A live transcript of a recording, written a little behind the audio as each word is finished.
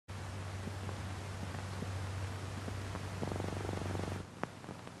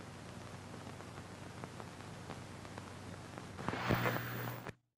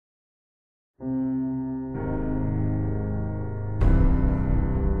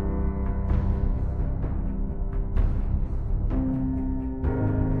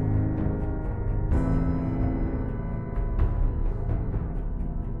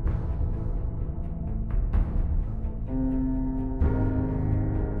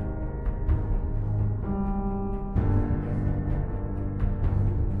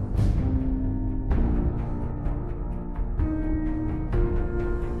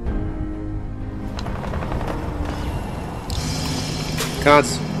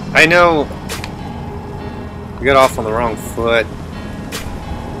Cons, I know we got off on the wrong foot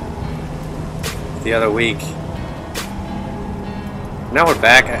the other week. Now we're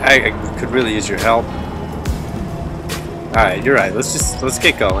back. I could really use your help. Alright, you're right. Let's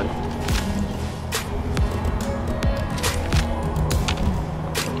get going.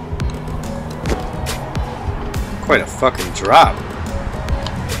 Quite a fucking drop.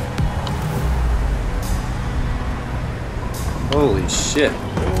 Holy shit.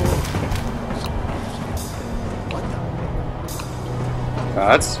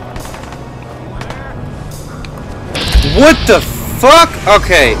 Gods? What the fuck?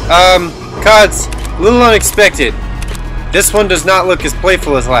 Okay, Gods, a little unexpected. This one does not look as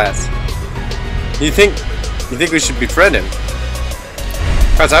playful as last. You think we should befriend him?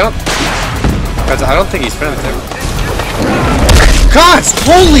 Gods, I don't think he's friends with him. Gods,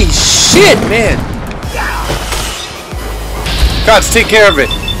 holy shit, man! Gods, take care of it.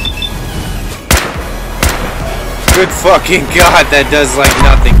 Good fucking god, that does like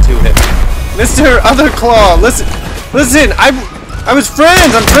nothing to him. Mr. Other Claw, listen, I was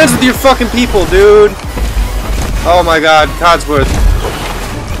friends. I'm friends with your fucking people, dude. Oh my god, Codsworth.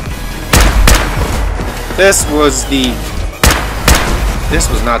 This was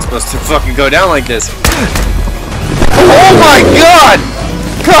not supposed to fucking go down like this. Oh my god!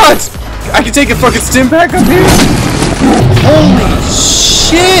 Gods! I can take a fucking stim pack up here? Holy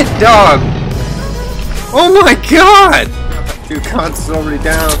shit, dog! Oh my god! Dude, God's is already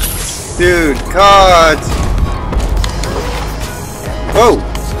down. Dude, God! Whoa!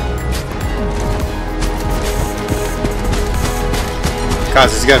 God,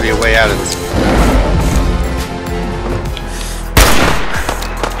 there's gotta be a way out of this.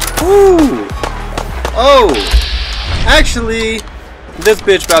 Woo! Oh! Actually, this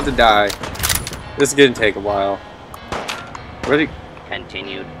bitch about to die. This is gonna take a while. Ready?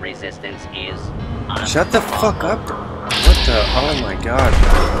 Continued resistance is shut the fuck up. What the? Oh my god.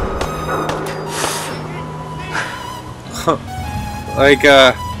 Like,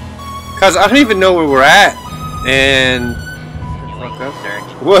 cause I don't even know where we're at. And fuck up.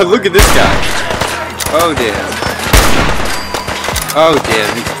 Whoa, look at this guy. Oh damn. Oh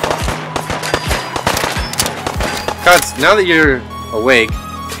damn, he's fucked. Cause now that you're awake,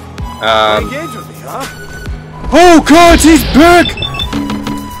 engage with me, huh? oh god, he's back!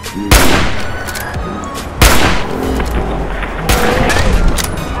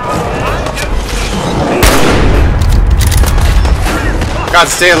 God,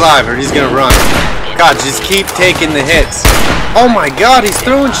 stay alive or he's gonna run. God, just keep taking the hits. Oh my god, he's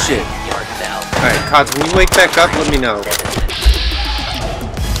throwing shit. Alright, Kods, when you wake back up, let me know.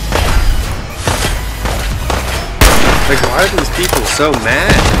 Like, why are these people so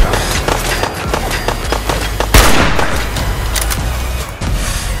mad?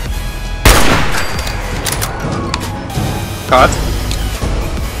 Kods?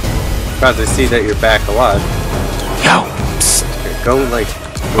 Kods, I see that you're back alive. Yo! Go, like...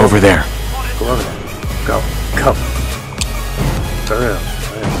 Over there. Go over there. Go. Go. Turn around.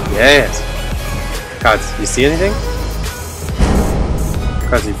 Yes! Kods, you see anything?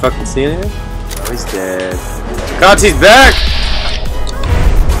 Kods, you fucking see anything? Oh, he's dead. Kods, he's back!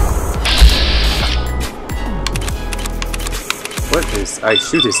 What is... I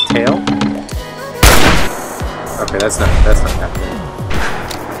shoot his tail? Okay, that's not happening.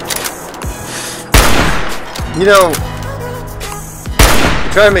 You know...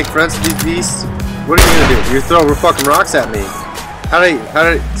 Try to make friends with these beasts. What are you gonna do? You're gonna throw fucking rocks at me. How did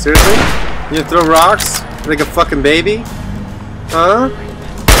seriously? You gonna throw rocks like a fucking baby? Huh?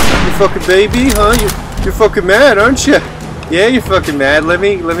 You fucking baby? Huh? You're fucking mad, aren't you? Yeah, you're fucking mad. Let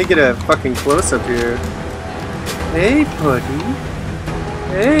me get a fucking close up here. Hey, buddy.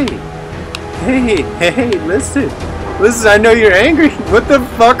 Hey, listen. Listen, I know you're angry. What the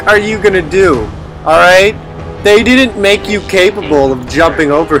fuck are you gonna do? Alright? They didn't make you capable of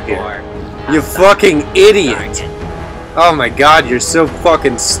jumping over here. You fucking idiot. Oh my god, you're so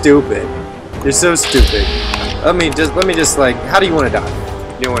fucking stupid. You're so stupid. Let me just like, how do you want to die?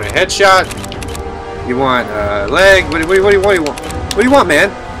 You want a headshot? You want a leg? What do you want? What do you want, man?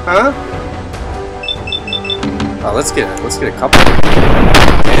 Huh? Oh, let's get a couple.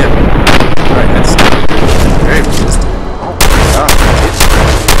 Damn. Alright, that's very resistant. Oh my god, bitch.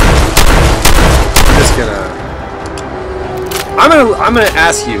 I'm just gonna I'm gonna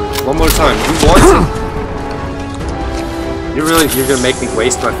ask you one more time. You want to? You're gonna make me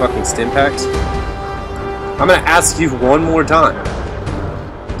waste my fucking stim packs? I'm gonna ask you one more time.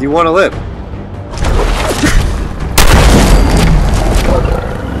 Do you want to live?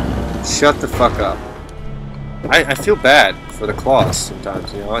 Shut the fuck up. I feel bad for the claws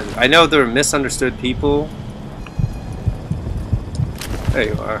sometimes, you know. I know they're misunderstood people. There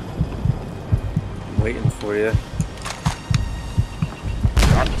you are. I'm waiting for you.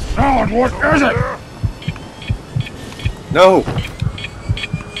 Sound, what is it? No!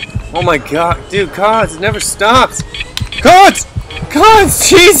 Oh my god, dude, Cods, it never stops! Cods! Cods!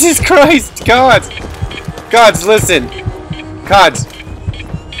 Jesus Christ! Cods! Cods, listen! Cods!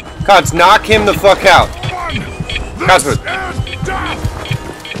 Cods, knock him the fuck out! Codsworth!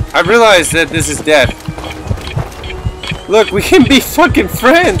 I realize that this is death. Look, we can be fucking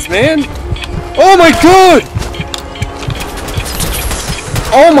friends, man! Oh my god!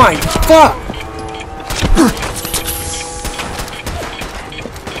 Oh my fuck!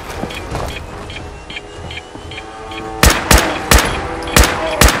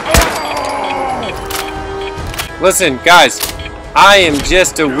 Listen, guys, I am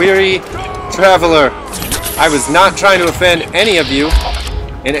just a weary traveler. I was not trying to offend any of you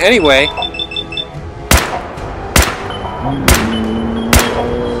in any way.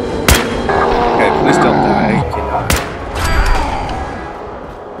 Okay, please don't die. You cannot.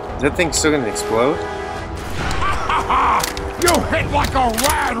 Is that thing still gonna explode? You hit like a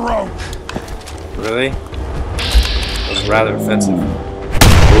rad roach! Really? That was rather offensive.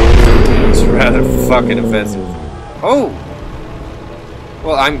 It's rather fucking offensive. Oh!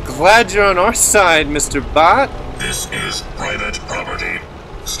 Well, I'm glad you're on our side, Mr. Bot. This is private property.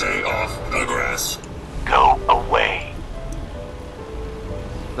 Stay off the grass. Go away.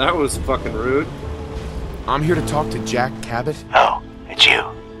 That was fucking rude. I'm here to talk to Jack Cabot. Oh, it's you.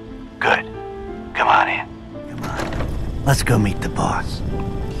 Good. Come on in. Come on. Let's go meet the boss.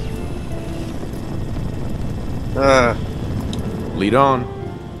 Lead on.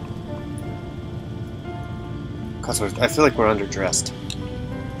 Codsworth, I feel like we're underdressed.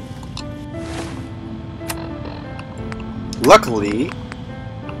 Luckily,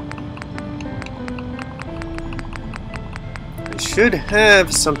 we should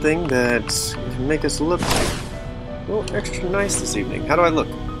have something that can make us look a little extra nice this evening. How do I look?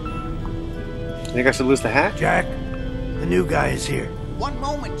 You think I should lose the hat? Jack, the new guy is here. One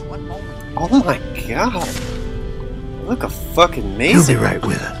moment. Oh my god. You look a fucking He'll amazing. be right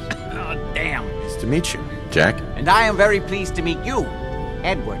with us. Oh, damn. Nice to meet you, Jack. And I am very pleased to meet you.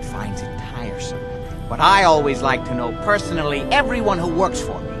 Edward finds it tiresome. But I always like to know personally everyone who works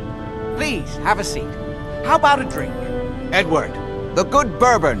for me. Please, have a seat. How about a drink? Edward, the good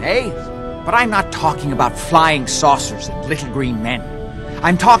bourbon, eh? But I'm not talking about flying saucers and little green men.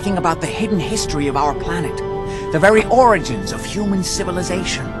 I'm talking about the hidden history of our planet. The very origins of human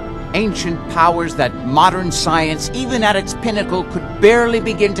civilization. Ancient powers that modern science, even at its pinnacle, could barely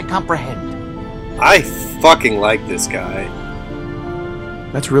begin to comprehend. I fucking like this guy.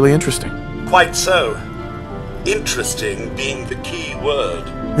 That's really interesting. Quite so. Interesting being the key word.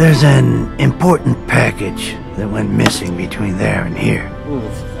 There's an important package that went missing between there and here.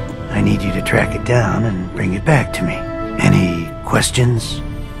 Oof. I need you to track it down and bring it back to me. Any questions?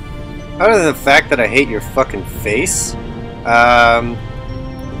 Other than the fact that I hate your fucking face?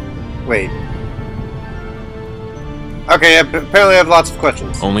 Wait. Okay, apparently I have lots of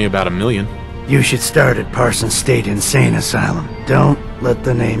questions. Only about 1 million. You should start at Parsons State Insane Asylum. Don't let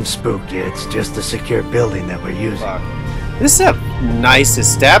the name spook you. It's just a secure building that we're using. Fuck. This is a nice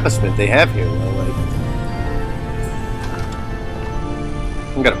establishment they have here, though. Like,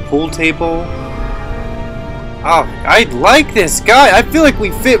 we got a pool table. Oh, I like this guy. I feel like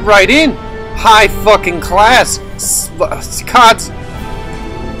we fit right in. High fucking class. Cods.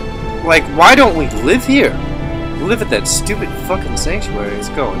 Like, why don't we live here? Live at that stupid fucking sanctuary. It's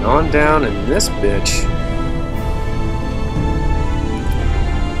going on down in this bitch.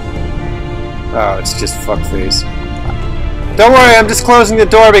 Oh, it's just fuckface. Don't worry, I'm just closing the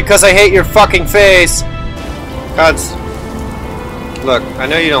door because I hate your fucking face. Cods. Look, I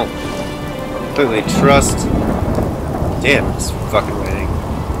know you don't completely trust. Damn, it's fucking raining.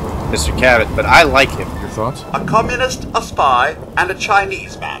 Mr. Cabot, but I like him. Your thoughts? A communist, a spy, and a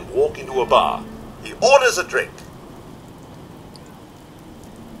Chinese man walk into a bar. He orders a drink.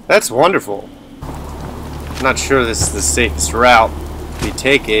 That's wonderful. I'm not sure this is the safest route to be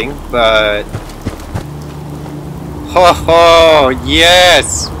taking, but... Ho ho!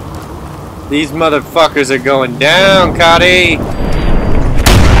 Yes! These motherfuckers are going down, Cotty!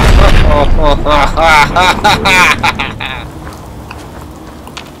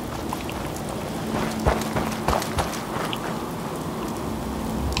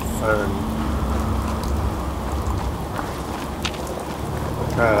 Fun.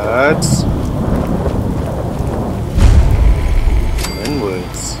 Cuts.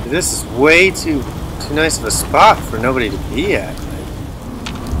 Woods. This is way too Too nice of a spot for nobody to be at.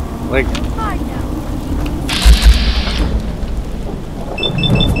 Like,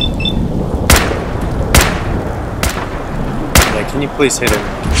 yeah, can you please hit him?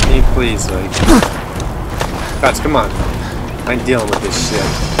 Can you please, like... Guys, come on. I'm dealing with this shit.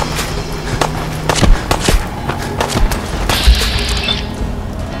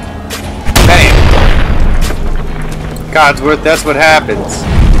 Bam! Codsworth, that's what happens.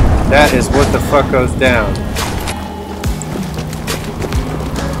 That is what the fuck goes down.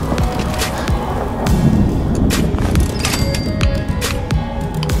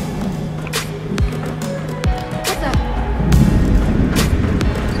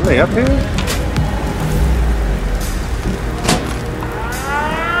 Somebody up here?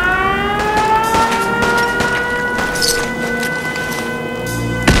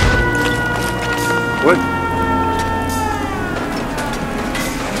 What?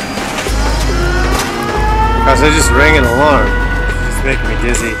 Guys, I just rang an alarm. It's just making me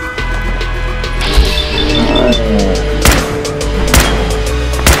dizzy.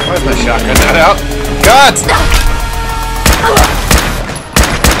 Why is my shotgun not out? God!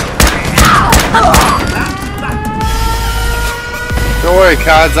 Don't worry,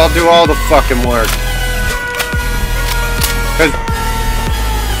 Cods. I'll do all the fucking work. 'Cause...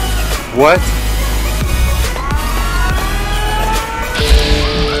 What?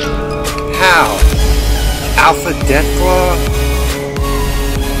 How? Alpha Deathclaw?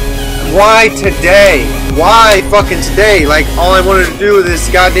 Why today? Why fucking today? Like, all I wanted to do with this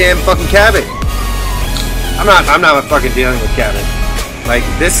goddamn fucking cabin. I'm not fucking dealing with cabin. Like,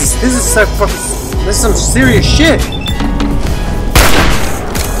 this is some serious shit.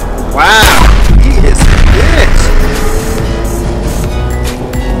 Wow, he is a bitch.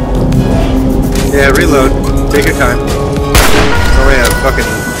 Yeah, reload. Take your time. It's only a fucking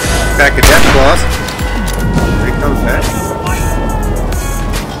pack of Deathclaws. Here he comes back.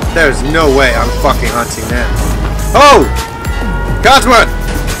 There's no way I'm fucking hunting them. Oh! Codsworth!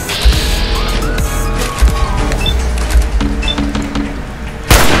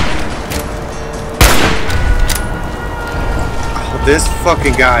 This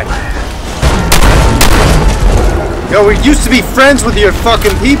fucking guy. Yo, we used to be friends with your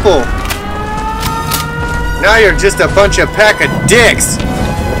fucking people. Now you're just a bunch of pack of dicks.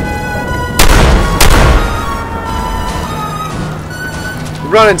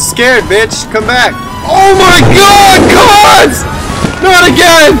 You're running scared, bitch. Come back. Oh my god, Cods! Not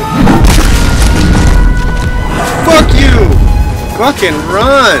again! Fuck you! Fucking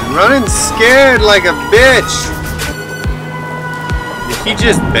run. Running scared like a bitch. He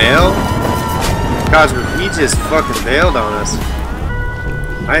just bailed? Cosmo, he just fucking bailed on us.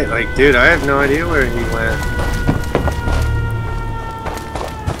 Dude, I have no idea where he went.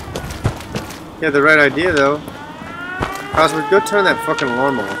 He had the right idea, though. Cosmo, go turn that fucking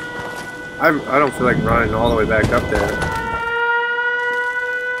alarm off. I don't feel like running all the way back up there.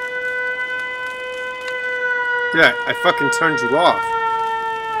 Dude, I fucking turned you off.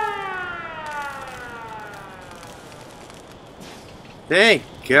 Thank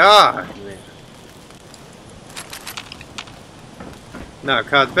God, man. No,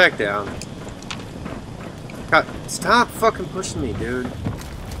 Cod, back down. Cod, stop fucking pushing me, dude.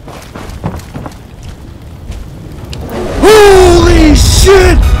 Holy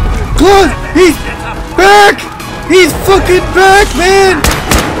shit! Cod, he's back! He's fucking back, man!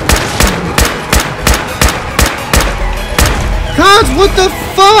 Cod, what the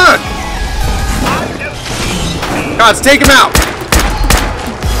fuck? Cod, take him out!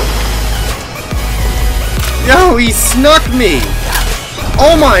 Yo, he snuck me!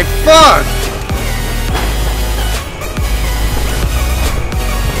 Oh my fuck!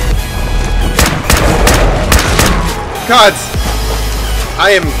 Cods,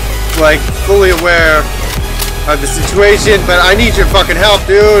 I am, like, fully aware of the situation, but I need your fucking help,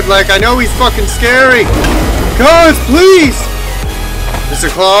 dude. Like, I know he's fucking scary. Cods, please! Mr.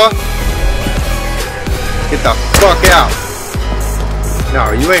 Claw? Get the fuck out.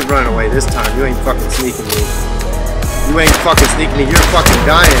 No, you ain't running away this time. You ain't fucking sneaking me. You ain't fucking sneaking me. You're fucking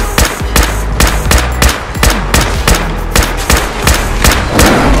dying.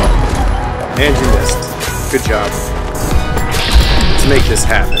 And you missed. Good job. Let's make this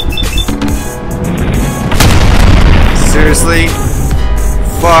happen. Seriously?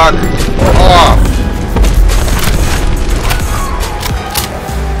 Fuck off.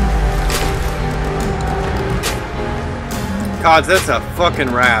 Cods, that's a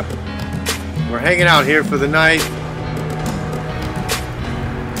fucking wrap. We're hanging out here for the night.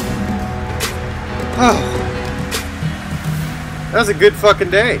 Oh. That was a good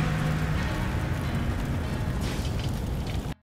fucking day.